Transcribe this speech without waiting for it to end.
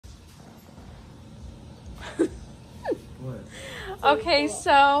What? Okay,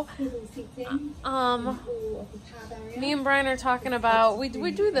 so me and Brian are talking about we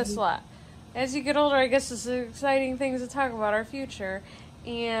do this a lot. As you get older, I guess it's exciting things to talk about our future.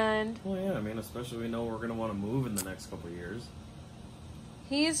 And well, yeah, I mean, especially we know we're gonna want to move in the next couple of years.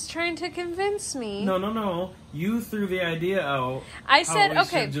 He's trying to convince me. No. You threw the idea out. I said, how we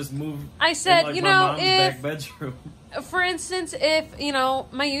okay. should just move. I said, in, like, you my know, mom's if back bedroom. For instance, if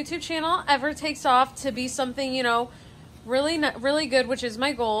my YouTube channel ever takes off to be something really good, which is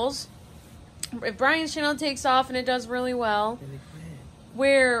my goals. If Brian's channel takes off and it does really well,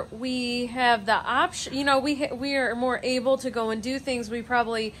 where we have the option, we are more able to go and do things we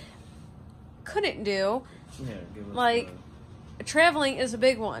probably couldn't do. Yeah, give us like traveling is a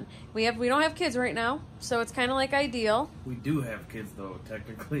big one. We don't have kids right now, so it's kind of like ideal. We do have kids though,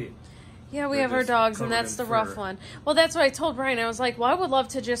 technically. Yeah, we have our dogs, and that's the rough one. Well, that's what I told Brian. I was like, well, I would love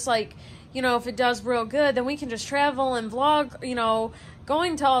to just if it does real good, then we can just travel and vlog,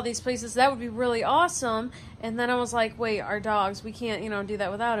 going to all these places. That would be really awesome. And then I was like, wait, our dogs, we can't, do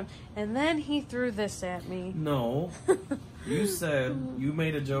that without him. And then he threw this at me. No. You said, you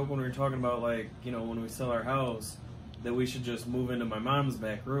made a joke when we were talking about, when we sell our house, that we should just move into my mom's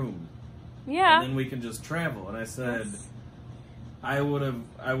back room. Yeah. And then we can just travel. And I said, yes.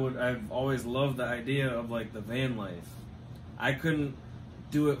 I've always loved the idea of, the van life. I couldn't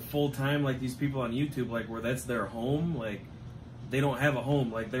do it full time like these people on YouTube, where that's their home. They don't have a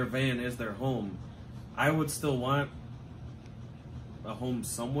home. Their van is their home. I would still want a home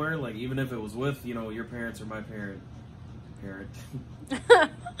somewhere, even if it was with, your parents or my parent.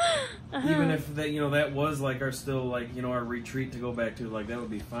 Even if that was our still our retreat to go back to, that would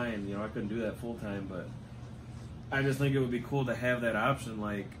be fine. I couldn't do that full time, but I just think it would be cool to have that option.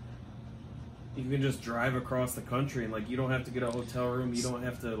 You can just drive across the country and you don't have to get a hotel room. You don't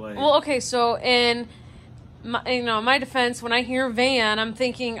have to Well, okay, so in my defense, when I hear van, I'm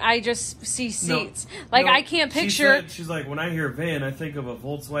thinking I just see seats. I can't picture. She's like, when I hear van, I think of a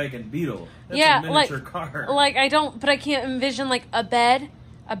Volkswagen Beetle. That's a miniature car. But I can't envision a bed,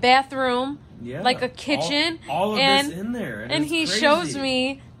 a bathroom, a kitchen, all of this in there, and he crazy. shows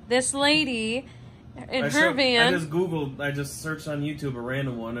me this lady in her van. I just searched on YouTube a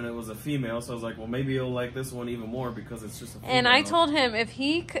random one, and it was a female, so I was like, well, maybe you'll like this one even more because it's just a female. And I told him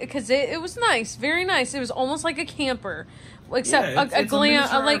because it was nice, very nice. It was almost like a camper, except a glam,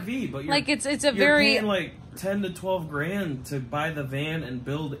 RV, but it's a very paying $10 to $12,000 to buy the van and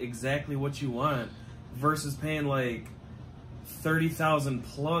build exactly what you want, versus paying $30,000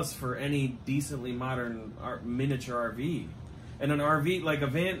 plus for any decently modern miniature RV. And an RV, a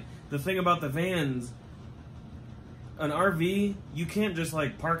van. The thing about the vans, an RV, you can't just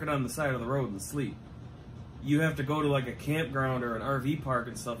park it on the side of the road and sleep. You have to go to a campground or an RV park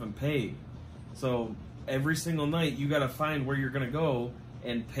and stuff and pay. So every single night you got to find where you're going to go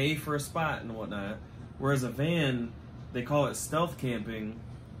and pay for a spot and whatnot. Whereas a van, they call it stealth camping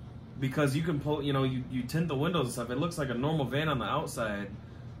because you can pull, you tint the windows and stuff. It looks like a normal van on the outside,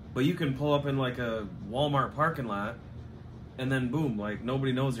 but you can pull up in a Walmart parking lot. And then boom,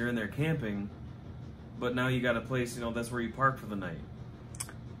 nobody knows you're in there camping, but now you got a place, that's where you park for the night.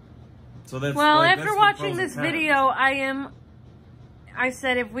 So that's after watching this video, I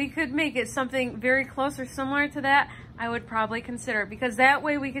said if we could make it something very close or similar to that, I would probably consider it because that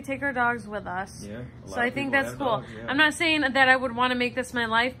way we could take our dogs with us. Yeah. So I think that's cool. Dogs, yeah. I'm not saying that I would want to make this my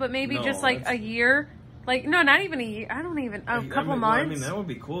life, but maybe just a year. No, not even a year. A couple months. That would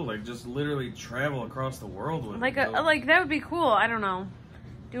be cool. Just literally travel across the world with that would be cool. I don't know.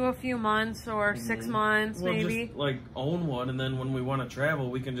 Do a few months or 6 months, maybe. Just, own one, and then when we want to travel,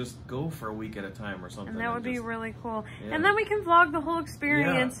 we can just go for a week at a time or something. And that would be really cool. Yeah. And then we can vlog the whole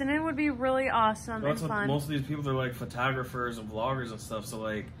experience, and it would be really awesome and fun. Most of these people are photographers and vloggers and stuff,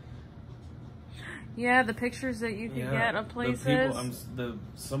 so yeah, the pictures that you can get of places.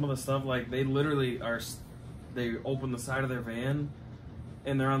 Some of the stuff, they literally they open the side of their van,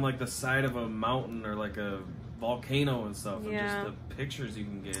 and they're on the side of a mountain or a volcano and stuff. Yeah. And just the pictures you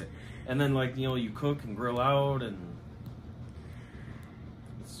can get, and then you cook and grill out, and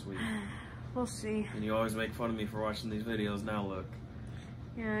it's sweet. We'll see. And you always make fun of me for watching these videos. Now look.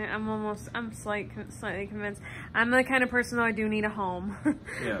 Yeah, I'm slightly convinced. I'm the kind of person though I do need a home.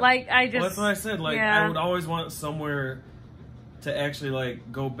 Yeah. That's what I said. I would always want somewhere to actually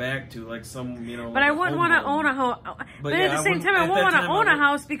go back to some But I wouldn't want to own a home. But at the same time, I wouldn't want to own a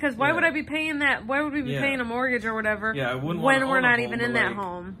house because why would I be paying that? Why would we be paying a mortgage or whatever? Yeah, I wouldn't when we're not even in that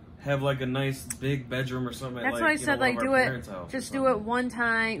home. Have a nice big bedroom or something. That's why I said do it. Just do it one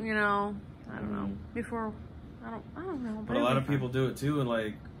time. I don't know before. I don't know. But a lot of people do it too, and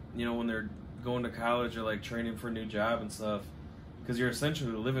when they're going to college or like training for a new job and stuff, because you're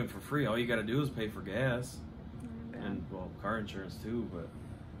essentially living for free. All you got to do is pay for gas and, well, car insurance too, but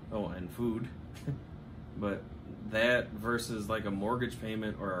and food. But that versus like a mortgage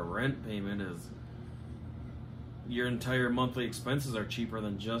payment or a rent payment is, your entire monthly expenses are cheaper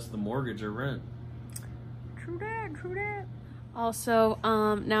than just the mortgage or rent. True that, true that. Also,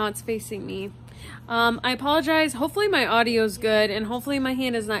 now it's facing me. I apologize. Hopefully my audio's good, and hopefully my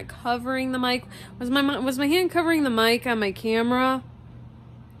hand is not covering the mic. Was my hand covering the mic on my camera?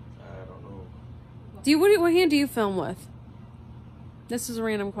 I don't know. What hand do you film with? This is a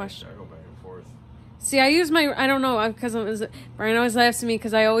random question. I go back and forth. See, I use my, I don't know, because Brian always laughs at me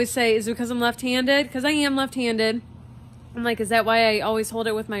because I always say, is it because I'm left-handed? Because I am left-handed. I'm like, is that why I always hold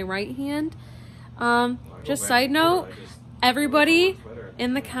it with my right hand? Just side note, everybody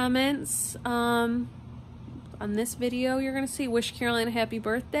in the comments on this video, you're going to see wish Caroline a happy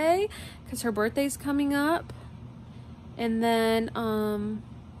birthday, because her birthday's coming up. And then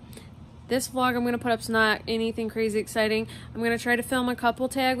this vlog I'm going to put up's not anything crazy exciting. I'm going to try to film a couple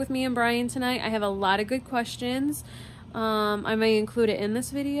tag with me and Brian tonight. I have a lot of good questions. I may include it in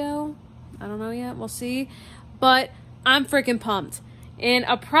this video. I don't know yet. We'll see. But I'm freaking pumped. In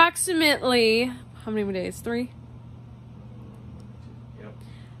approximately, how many days? 3? Yep.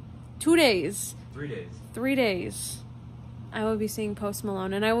 2 days. 3 days. 3 days. I will be seeing Post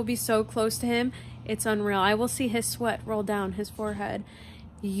Malone, and I will be so close to him. It's unreal. I will see his sweat roll down his forehead.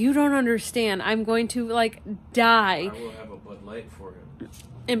 You don't understand. I'm going to like die. I will have a Bud Light for him.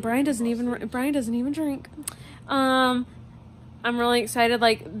 And Brian doesn't even drink. I'm really excited.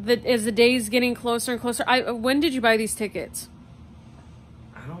 Like as the day's getting closer and closer. When did you buy these tickets?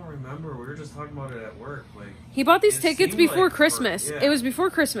 I don't remember. We were just talking about it at work. Like, he bought these tickets before Christmas. Yeah. It was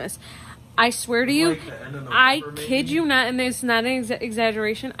before Christmas. I swear to you, like the end of November, I maybe? kid you not, and it's not an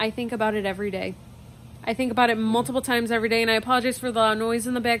exaggeration. I think about it every day. I think about it multiple times every day, and I apologize for the loud noise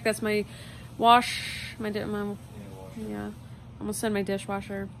in the back. That's my yeah, almost said my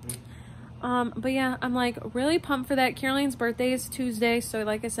dishwasher. But yeah, I'm like really pumped for that. Caroline's birthday is Tuesday, so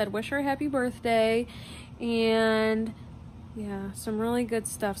like I said, wish her a happy birthday, and yeah, some really good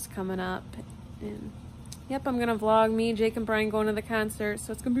stuff's coming up. And yep, I'm gonna vlog me, Jake, and Brian going to the concert,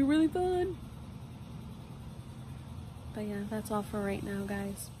 so it's gonna be really fun. But yeah, that's all for right now,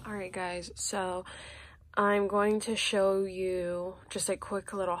 guys. All right, guys, so I'm going to show you just a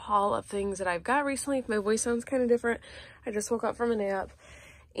quick little haul of things that I've got recently. My voice sounds kind of different. I just woke up from a nap,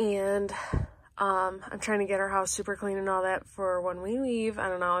 and I'm trying to get our house super clean and all that for when we leave. I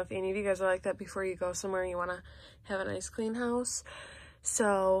don't know if any of you guys are like that before you go somewhere and you want to have a nice clean house.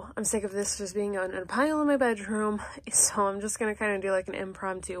 So I'm sick of this just being on a pile in my bedroom. So I'm just going to kind of do like an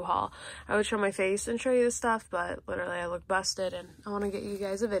impromptu haul. I would show my face and show you this stuff, but literally I look busted and I want to get you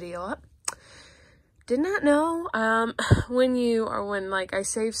guys a video up. Did not know, when like I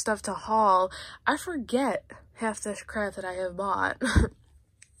save stuff to haul, I forget half the crap that I have bought.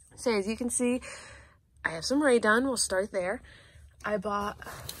 So as you can see, I have some Rae Dunn. We'll start there. I bought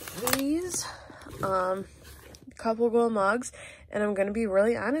these, couple gold mugs, and I'm gonna be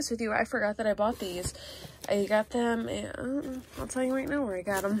really honest with you, I forgot that I bought these. I got them, I'll tell you right now where I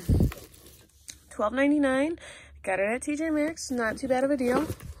got them. $12.99. Got it at TJ Maxx. Not too bad of a deal.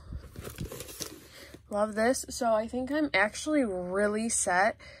 Love this. So I think I'm actually really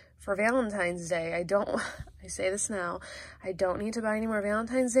set for Valentine's Day. I say this now, I don't need to buy any more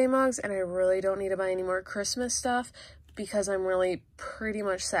Valentine's Day mugs, and I really don't need to buy any more Christmas stuff because I'm really pretty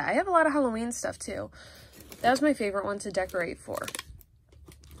much set. I have a lot of Halloween stuff too. That was my favorite one to decorate for.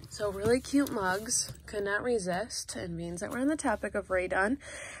 So really cute mugs, could not resist. And means that we're on the topic of Rae Dunn,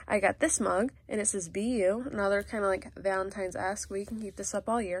 I got this mug, and it says "Be You," another kind of like Valentine's-esque. We can keep this up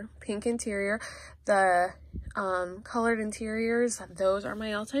all year. Pink interior. The colored interiors, those are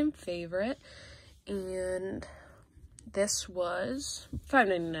my all-time favorite. And this was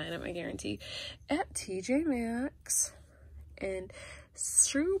 $5.99 at my guarantee at TJ Maxx. And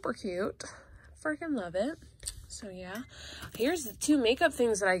super cute. Freaking love it. So yeah, here's the 2 makeup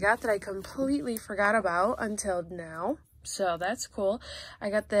things that I got that I completely forgot about until now. So that's cool. I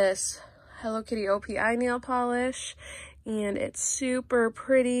got this Hello Kitty OPI nail polish, and it's super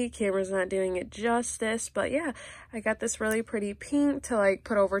pretty. Camera's not doing it justice, but yeah, I got this really pretty pink to like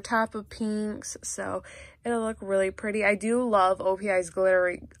put over top of pinks, so it'll look really pretty. I do love OPI's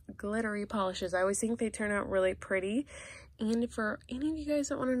glittery polishes. I always think they turn out really pretty. And for any of you guys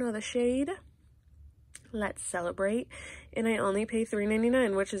that want to know the shade, let's celebrate. And I only pay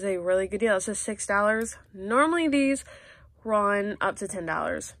 $3.99, which is a really good deal. It says $6. Normally these run up to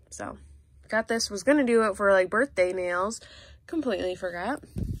 $10. So got this. Was gonna do it for like birthday nails, completely forgot.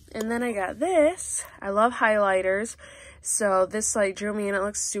 And then I got this. I love highlighters. So this like drew me in. It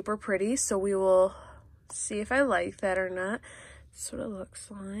looks super pretty. So we will see if I like that or not. That's what it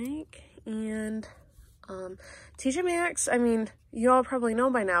looks like. And TJ Maxx, I mean, you all probably know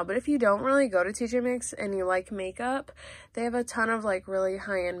by now, but if you don't really go to TJ Maxx and you like makeup, they have a ton of like really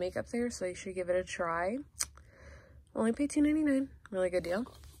high-end makeup there, so you should give it a try. Only paid $2.99. Really good deal.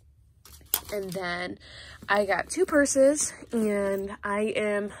 And then I got 2 purses, and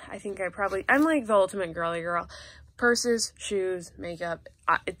I'm like the ultimate girly girl. Purses, shoes, makeup,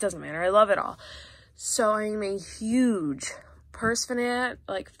 it doesn't matter. I love it all. So I'm a huge purse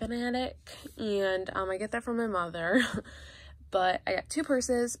fanatic, and I get that from my mother. But I got 2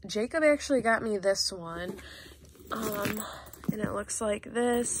 purses. Jacob actually got me this one, and it looks like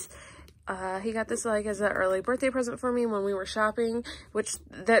this. He got this like as an early birthday present for me when we were shopping, which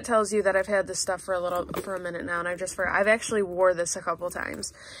that tells you that I've had this stuff for a minute now, and I've actually wore this a couple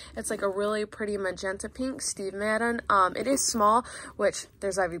times. It's like a really pretty magenta pink Steve Madden. It is small, which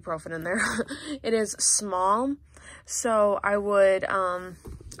there's ibuprofen in there. It is small, so I would, I'm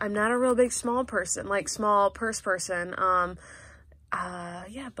not a real big small purse person.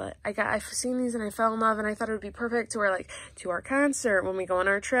 Yeah, but I've seen these and I fell in love, and I thought it would be perfect to wear like to our concert when we go on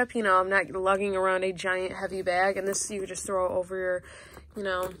our trip. You know, I'm not lugging around a giant heavy bag, and this you just throw over your, you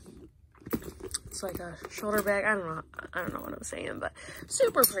know, it's like a shoulder bag. I don't know what I'm saying, but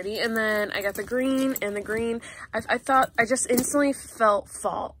super pretty. And then I got the green, and the green, I just instantly felt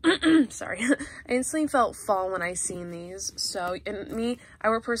fall. Sorry. I instantly felt fall when I seen these. So, and I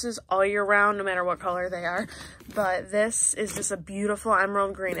wear purses all year round, no matter what color they are. But this is just a beautiful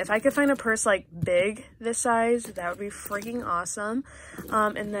emerald green. If I could find a purse like big this size, that would be freaking awesome.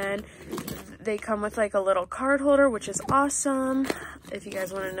 And then they come with like a little card holder, which is awesome. If you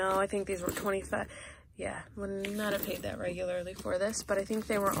guys want to know, I think these were 25. Yeah, would not have paid that regularly for this, but I think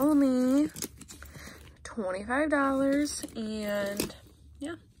they were only $25. And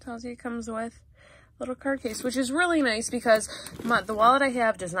yeah, tells you it comes with a little card case, which is really nice because the wallet I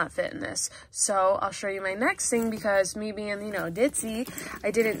have does not fit in this. So I'll show you my next thing, because me being, you know, ditzy,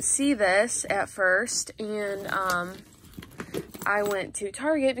 I didn't see this at first, and I went to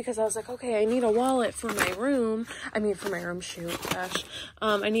Target because I was like, okay, I need a wallet for my room. Shoot, gosh.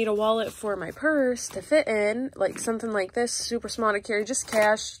 I need a wallet for my purse to fit in, like something like this, super small to carry, just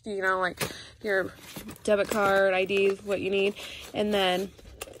cash, you know, like your debit card, ID, what you need. And then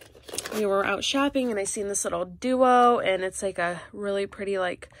we were out shopping, and I seen this little duo, and it's like a really pretty,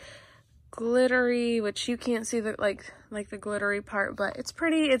 like, glittery, which you can't see the like the glittery part, but it's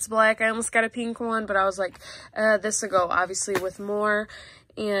pretty. It's black. I almost got a pink one, but I was like, this will go obviously with more.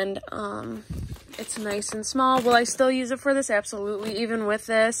 And it's nice and small. Will I still use it for this? Absolutely. Even with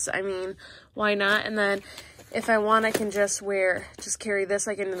this, I mean, why not? And then if I want, I can just carry this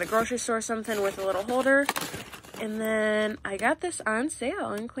like into the grocery store or something with a little holder. And then I got this on sale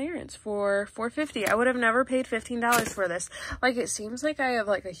on clearance for $4.50. I would have never paid $15 for this. Like, it seems like I have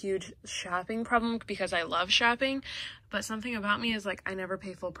like a huge shopping problem because I love shopping, but something about me is like I never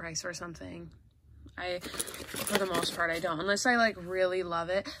pay full price for something. For the most part, I don't, unless I like really love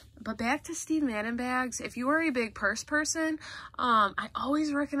it. But back to Steve Madden bags. If you are a big purse person, I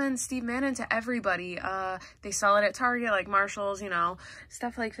always recommend Steve Madden to everybody. They sell it at Target, like Marshalls, you know,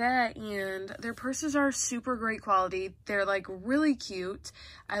 stuff like that. And their purses are super great quality. They're like really cute.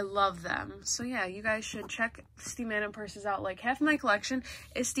 I love them. So yeah, you guys should check Steve Madden purses out. Like half of my collection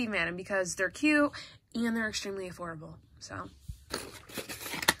is Steve Madden because they're cute and they're extremely affordable. So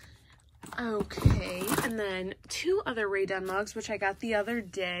okay, and then 2 other Rae Dunn mugs, which I got the other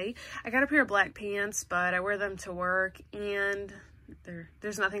day. I got a pair of black pants, but I wear them to work, and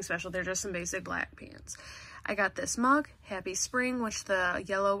there's nothing special. They're just some basic black pants. I got this mug, Happy Spring, which the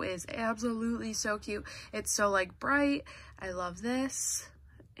yellow is absolutely so cute. It's so, like, bright. I love this,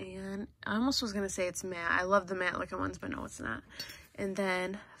 and I almost was going to say it's matte. I love the matte looking ones, but no, it's not. And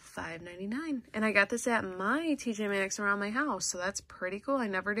then $5.99, and I got this at my TJ Maxx around my house, so that's pretty cool. I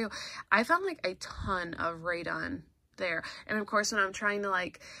never do. I found like a ton of Rae Dunn there, and of course when I'm trying to,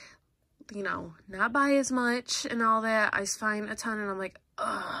 like, you know, not buy as much and all that, I find a ton and I'm like,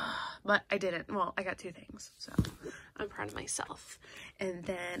 ugh, but I didn't. Well, I got 2 things, so I'm proud of myself. And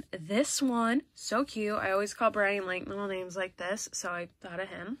then this one, so cute. I always call Brian like little names like this, so I thought of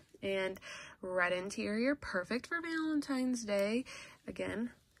him. And red interior, perfect for Valentine's Day. Again,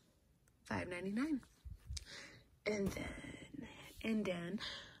 $5.99. And then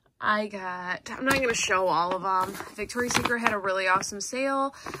I got, I'm not going to show all of them. Victoria's Secret had a really awesome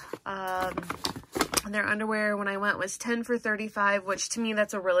sale. Their underwear when I went was 10 for $35, which to me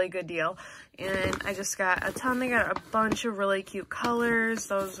that's a really good deal. And I just got a ton. They got a bunch of really cute colors.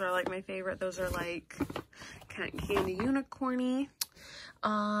 Those are like my favorite. Those are like kind of candy unicorny.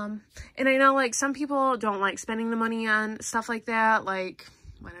 And I know like some people don't like spending the money on stuff like that, like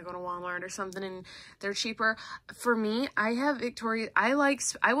when I go to Walmart or something and they're cheaper. For me, I have Victoria. I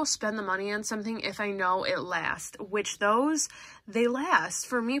will spend the money on something if I know it lasts, which those, they last.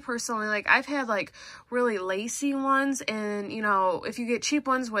 For me personally, like I've had like really lacy ones, and you know, if you get cheap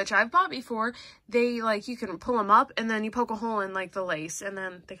ones, which I've bought before, they like, you can pull them up and then you poke a hole in like the lace, and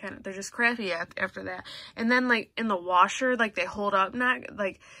then they're just crappy after that. And then like in the washer, like they hold up, not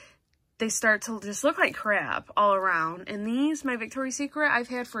like, they start to just look like crap all around. And these, my Victoria's Secret, I've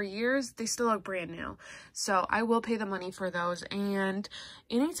had for years. They still look brand new. So I will pay the money for those. And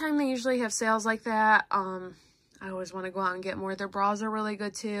anytime they usually have sales like that, I always want to go out and get more. Their bras are really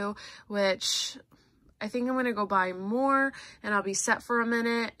good too, which I think I'm going to go buy more and I'll be set for a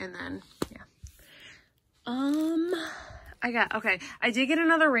minute. And then, yeah. I did get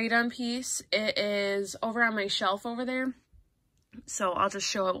another Raydon piece. It is over on my shelf over there. So I'll just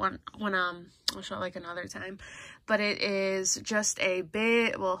show it I'll show it like another time. But it is just a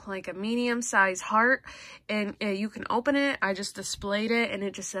big, well, like a medium size heart, and you can open it. I just displayed it and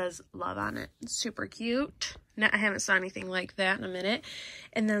it just says love on it. It's super cute. Now, I haven't saw anything like that in a minute.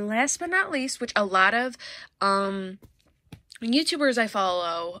 And then last but not least, which a lot of YouTubers I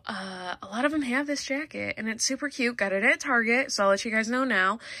follow, a lot of them have this jacket, and it's super cute. Got it at Target, so I'll let you guys know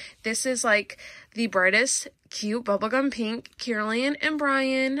now. This is like the brightest cute bubblegum pink. Caroline and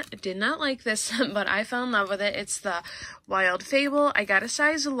Brian did not like this, but I fell in love with it. It's the Wild Fable. I got a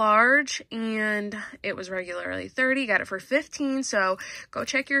size large, and it was regularly $30. Got it for $15, so go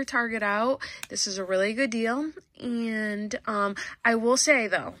check your Target out. This is a really good deal. And I will say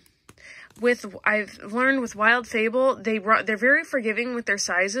though, I've learned with Wild Fable, they're very forgiving with their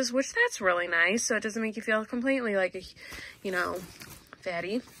sizes, which that's really nice. So it doesn't make you feel completely like a, you know,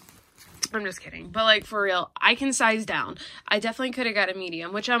 fatty. I'm just kidding. But like for real, I can size down. I definitely could have got a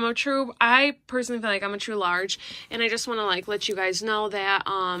medium, which I personally feel like I'm a true large. And I just want to like let you guys know that,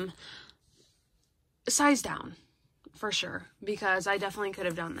 size down for sure, because I definitely could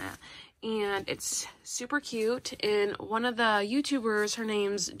have done that. And it's super cute. And one of the YouTubers, her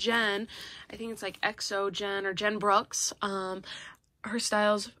name's Jen, I think it's like XO Jen or Jen Brooks. Her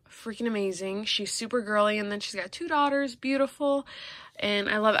style's freaking amazing. She's super girly, and then she's got 2 daughters, beautiful. And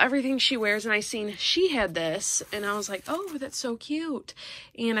I love everything she wears. And I seen she had this, and I was like, oh, that's so cute.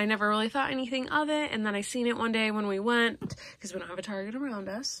 And I never really thought anything of it. And then I seen it one day when we went, because we don't have a Target around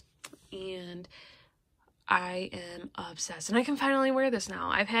us. And I am obsessed, and I can finally wear this now.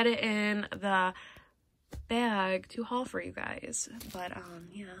 I've had it in the bag to haul for you guys, but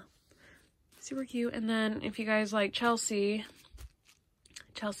yeah, super cute. And then if you guys like Chelsea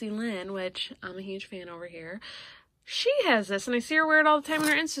Lynn, which I'm a huge fan over here, she has this, and I see her wear it all the time in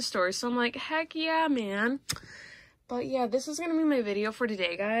her Insta stories, so I'm like, heck yeah, man. But yeah, this is gonna be my video for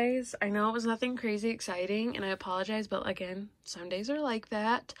today, guys. I know it was nothing crazy exciting, and I apologize, but again, some days are like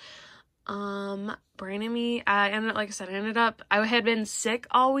that. Brian and me, I had been sick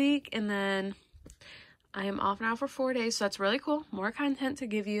all week, and then I am off now for 4 days, so that's really cool. More content to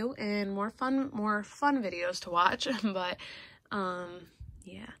give you, and more fun videos to watch. But,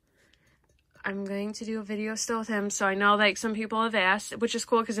 yeah. I'm going to do a video still with him, so I know like some people have asked, which is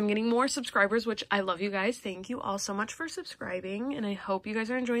cool because I'm getting more subscribers, which I love you guys. Thank you all so much for subscribing, and I hope you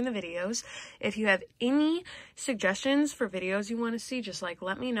guys are enjoying the videos. If you have any suggestions for videos you want to see, just like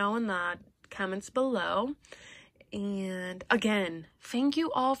let me know in the comments below. And again, thank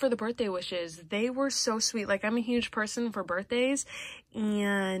you all for the birthday wishes. They were so sweet. Like, I'm a huge person for birthdays,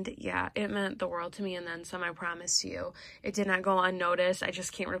 and yeah, it meant the world to me, and then some, I promise you. It did not go unnoticed. I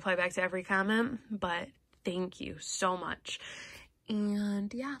just can't reply back to every comment, but thank you so much.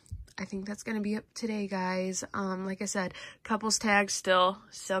 And yeah, I think that's gonna be it today, guys. Like I said, couples tags still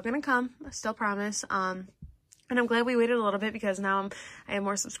gonna come. I still promise. And I'm glad we waited a little bit, because now I have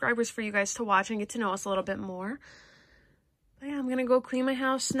more subscribers for you guys to watch and get to know us a little bit more. But yeah, I'm going to go clean my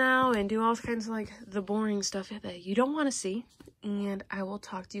house now and do all kinds of like the boring stuff that you don't want to see. And I will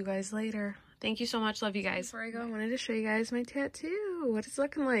talk to you guys later. Thank you so much. Love you guys. Before I go, I wanted to show you guys my tattoo. What it's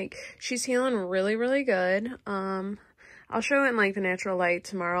looking like. She's healing really, really good. I'll show it in like the natural light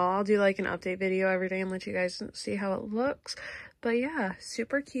tomorrow. I'll do like an update video every day and let you guys see how it looks. But yeah,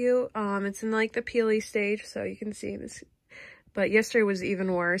 super cute. It's in like the peely stage, so you can see this. But yesterday was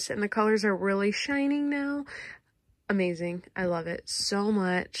even worse, and the colors are really shining now. Amazing. I love it so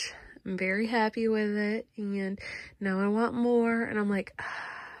much. I'm very happy with it, and now I want more, and I'm like,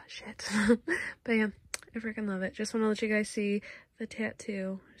 ah, shit. But yeah, I freaking love it. Just want to let you guys see the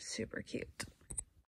tattoo. Super cute.